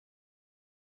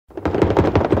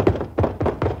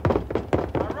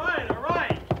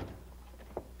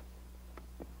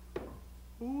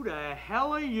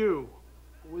hell are you?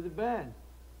 We're the band.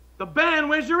 The band?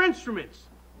 Where's your instruments?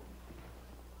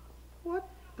 What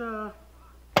the?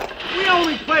 We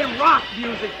only play rock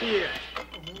music here.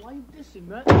 Oh, why you dissing,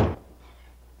 man?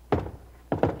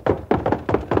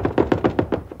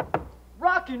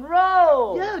 Rock and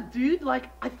roll! Yeah, dude, like,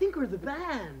 I think we're the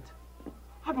band.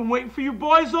 I've been waiting for you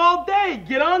boys all day.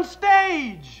 Get on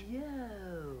stage. Yo.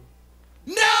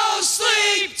 No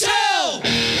sleep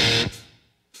till!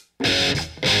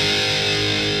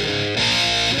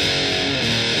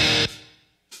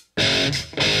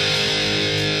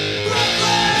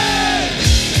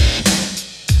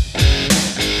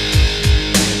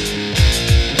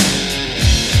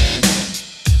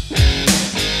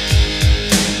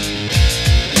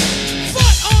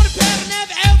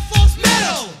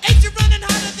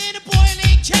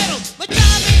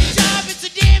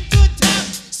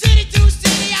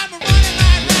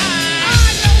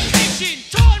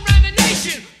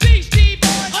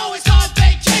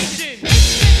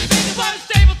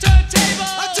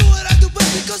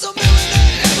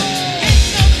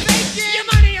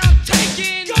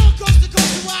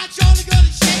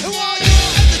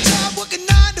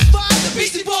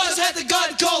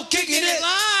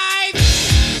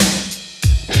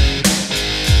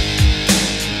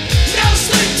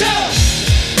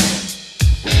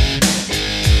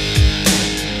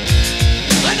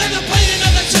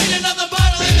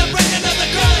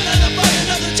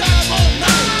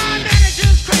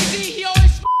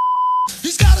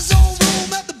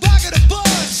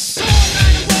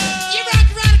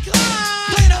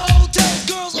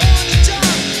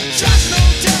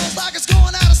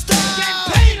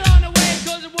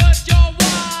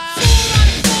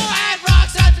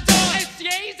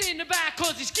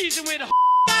 He's skeezing with a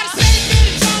gotta say,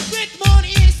 get a jump with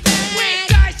money.